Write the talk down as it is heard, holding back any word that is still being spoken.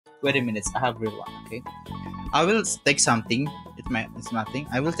Wait a minute, I have real one. Okay, I will take something. It's nothing.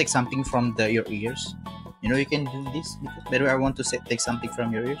 I will take something from your ears. You know you can do this. By the way, I want to take something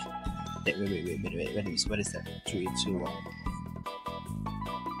from your ears. Wait. What is that? 3, 2, 1.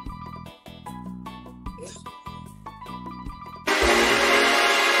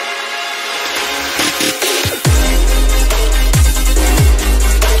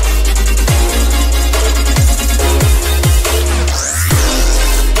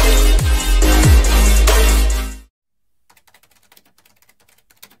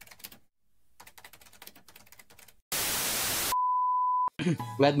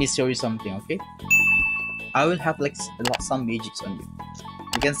 Let me show you something, okay? I will have like some magics on you.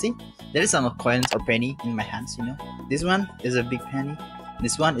 You can see there is some coins or penny in my hands. You know, this one is a big penny.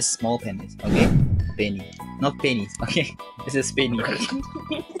 This one is small pennies. Okay, penny, not pennies. Okay, this is penny.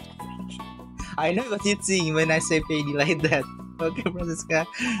 I know what you think when I say penny like that. Okay, Francisca.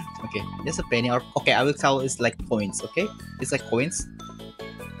 Okay, there's a penny. Or okay, I will tell it's like coins. Okay, it's like coins.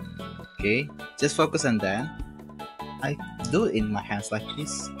 Okay, just focus on that. I do it in my hands like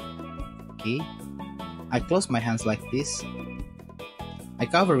this. Okay, I close my hands like this. I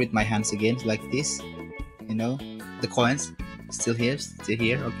cover with my hands again like this. You know, the coins still here.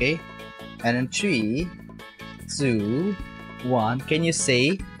 Okay, and then 3, 2, 1. Can you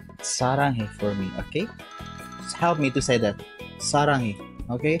say "사랑해" for me? Okay, just help me to say that "사랑해."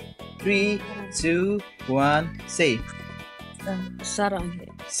 Okay, 3, 2, 1. Say 사랑해.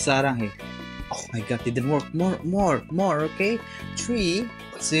 "사랑해." Oh my god, didn't work. More, okay? 3,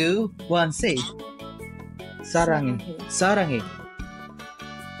 2, 1, say 사랑해. 사랑해.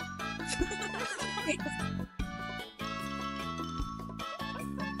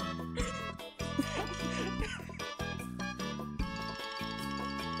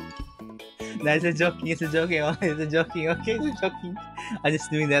 No, it's a joking, oh, it's a joking, okay? It's a joking. I'm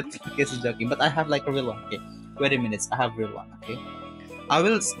just doing that because it's joking. But I have like a real one, okay? Wait a minute, I have real one, okay? I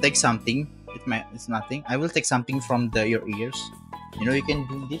will take something. It's nothing. I will take something from your ears. You know you can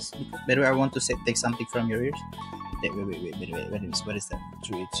do this. By the way, I want to take something from your ears. Wait. What is that?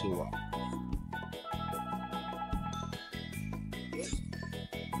 3, 2, 1.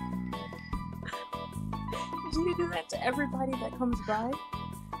 Do you do that to everybody that comes by?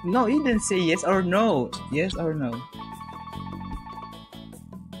 No, you didn't say yes or no. Yes or no.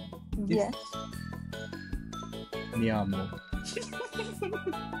 Yes. Mi amo.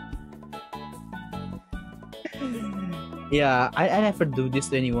 Yeah, I never do this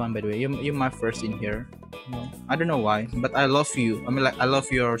to anyone. By the way, you're my first in here. No, I don't know why, but I love you. I mean, like I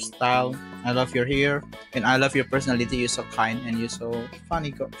love your style. I love your hair, and I love your personality. You're so kind and you're so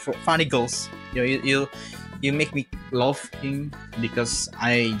funny. Funny girls. You make me laughing because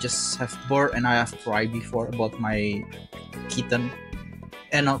I just have bored and I have cried before about my kitten,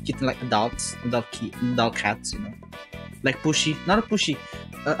 and not kitten like adult cats. You know, like pushy, not a pushy,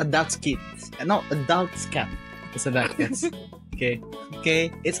 adult kids, not adult cat. It's adult cats.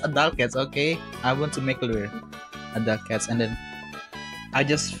 Okay, it's adult cats. Okay, I want to make a lure adult cats, and then I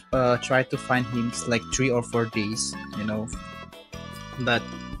just try to find him like 3 or 4 days, you know, but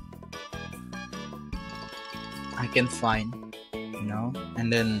I can find, you know,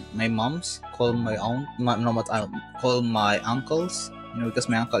 and then my moms call my call my uncles, you know, because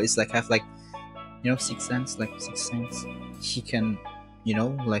my uncle is like have like, you know, 6 cents, like 6 cents. He can, you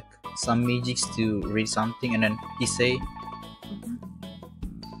know, like some magics to read something, and then he say,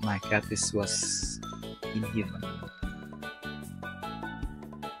 my cat was in heaven.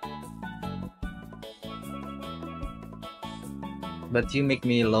 But you make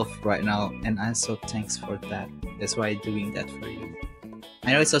me laugh right now, and I'm so thanks for that. That's why I'm doing that for you.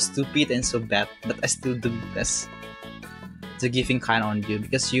 I know it's so stupid and so bad, but I still do best to giving kind on you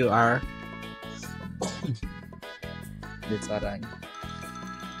because you are. That's what I.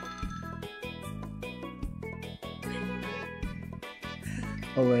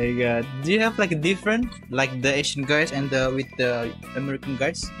 Oh my god. Do you have like a different, like the Asian guys and with the American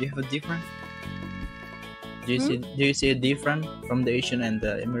guys? Do you have a different? Do you see a different from the Asian and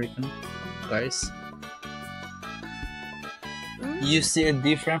the American guys? You see a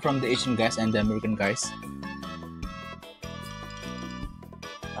different from the Asian guys and the American guys?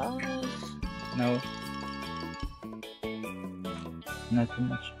 No. Not too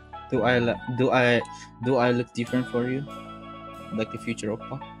much. Do I look different for you? Like the future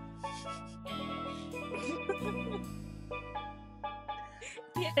oppa?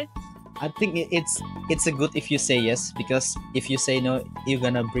 Yes. I think it's a good if you say yes, because if you say no, you're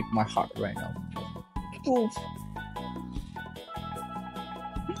gonna break my heart right now. Oof.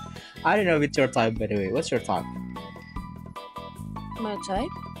 I don't know what's your type, by the way. What's your type? My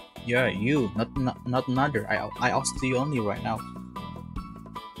type? Yeah, you, not another. I asked you only right now.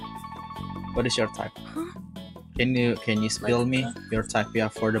 What is your type? Huh? Can you spill me your type? Yeah,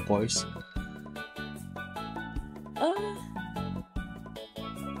 for the boys. Uh,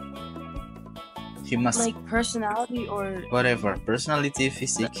 You must like personality or whatever personality,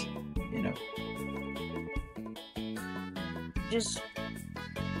 physique. You know, just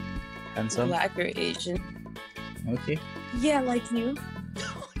handsome. black or Asian? Okay. Yeah, like you.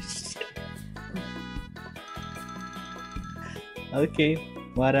 Okay.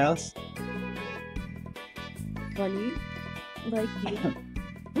 What else? Funny, like you.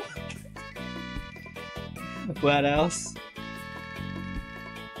 What else?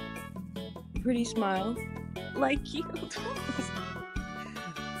 Pretty smile, like you.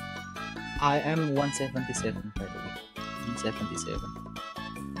 I am 177 by the way. 177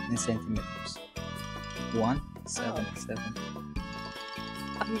 in centimeters. 177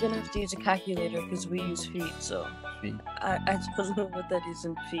 I'm gonna have to use a calculator because we use feet, so feet. I don't know what that is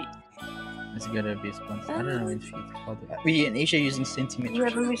in feet. It's gotta be sponsor. I don't know in feet. We in Asia using centimeters. Yeah,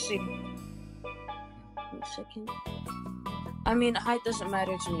 let me see. Wait a second. I mean, height doesn't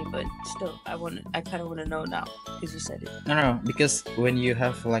matter to me, but still, I kind of want to know now because you said it. No, because when you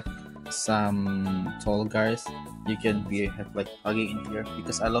have like some tall guys, you can have like hugging in here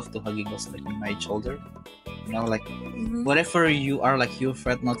because I love to hugging also like in my shoulder. You know, like whatever you are, like you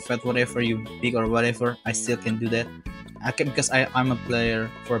fat, not fat, whatever you big or whatever, I still can do that. I can because I'm a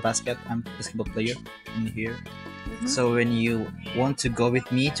player for basket. I'm a basketball player in here. So when you want to go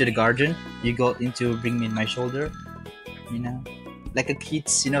with me to the garden, you go into bring me in my shoulder. You know, like a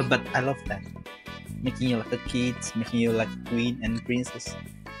kids. You know, but I love that. Making you like a kid, making you like a queen and princess.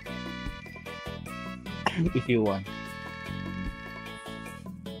 If you want.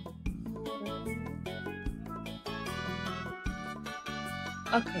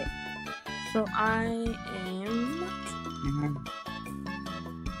 Okay, so I am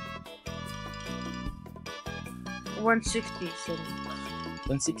 160. So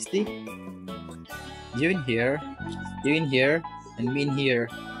 160. You in here, and me in here.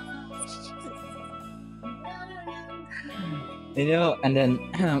 You know, and then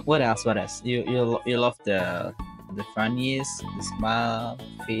what else? What else? You love the funniest, the smile,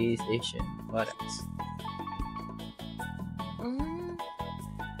 face, Asian. What else?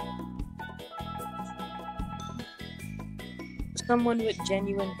 someone with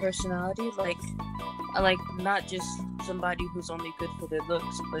genuine personality, like not just somebody who's only good for their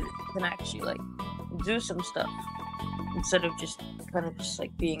looks, but can actually like do some stuff instead of just kind of just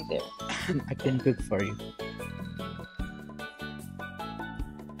like being there. I can cook for you.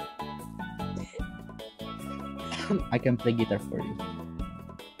 I can play guitar for you.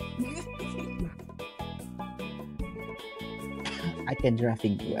 I can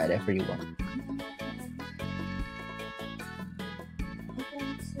drafting you whatever you want.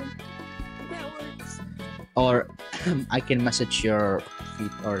 That works. Or I can massage your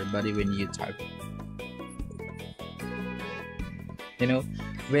feet or body when you type. You know,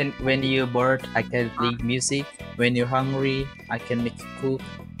 when you're bored, I can play music. When you're hungry, I can make you cook.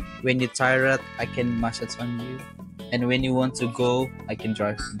 When you're tired, I can massage on you. And when you want to go, I can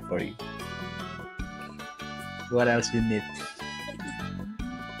drive for you. What else you need?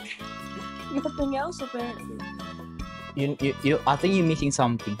 Nothing else apparently. You I think you're missing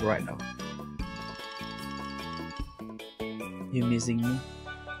something right now. You missing me?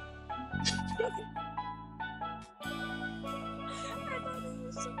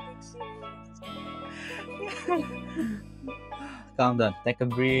 Calm down. Take a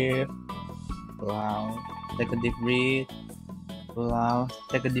breath. Wow. Take a deep breath. Wow.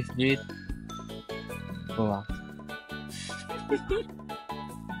 Take a deep breath. Wow.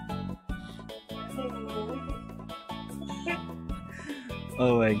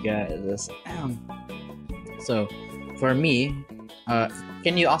 Oh my god. So, for me,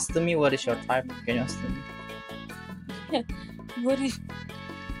 can you ask me what is your type? Can you ask me? What is?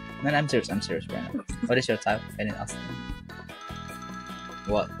 No, I'm serious right now. What is your type? Can you ask me?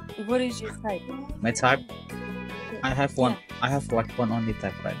 What? What is your type? My type? I have one. Yeah. I have like one only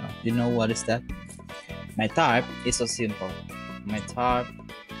type right now. You know what is that? My type is so simple. My type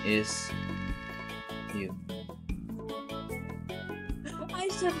is you. I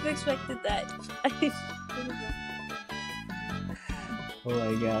should have expected that. Oh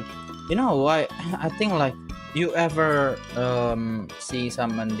my god. You know why? I think like you ever see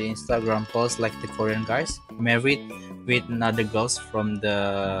some on the Instagram post like the Korean guys married with another girls from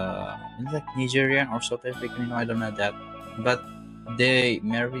the like Nigerian or South African, you know, I don't know that. But they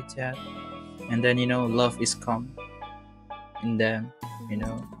married that and then you know love is come in them, you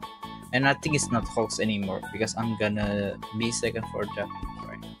know. And I think it's not hoax anymore because I'm gonna be second for that.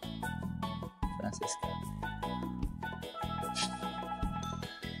 Right, Francisca.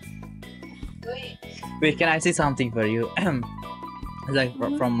 Wait, can I say something for you? Like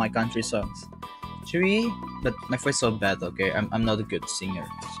from my country songs. 3, but my voice so bad. Okay, I'm not a good singer.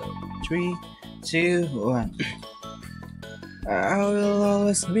 So 3, 2, 1. I will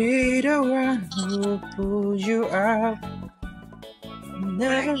always be the one who pulls you up.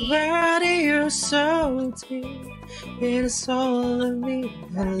 Never body you so deep. It's all of me.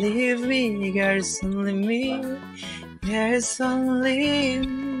 Believe me, there's only me. There's only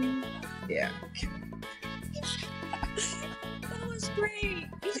me. Yeah. That was great.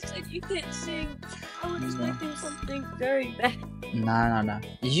 You said you can't sing. I was expecting something very bad. Nah.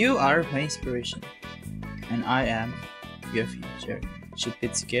 You are my inspiration, and I am your future. Should be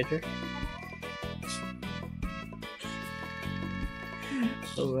together.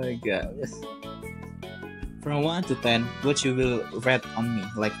 Oh my god. From 1 to 10, what you will rate on me?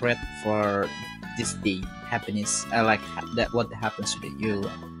 Like rate for this day, happiness. I like that what happens today.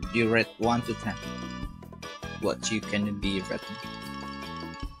 You rate 1 to 10. What you can be rating?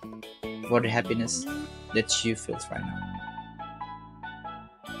 For the happiness that you feel right now.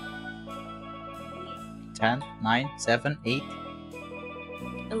 10, 9, 7, 8,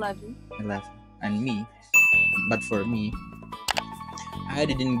 11. 11. And me, but for me, I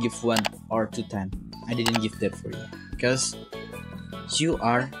didn't give 1 or 2 10. I didn't give that for you because you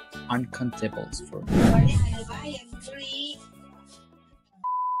are uncountable for me.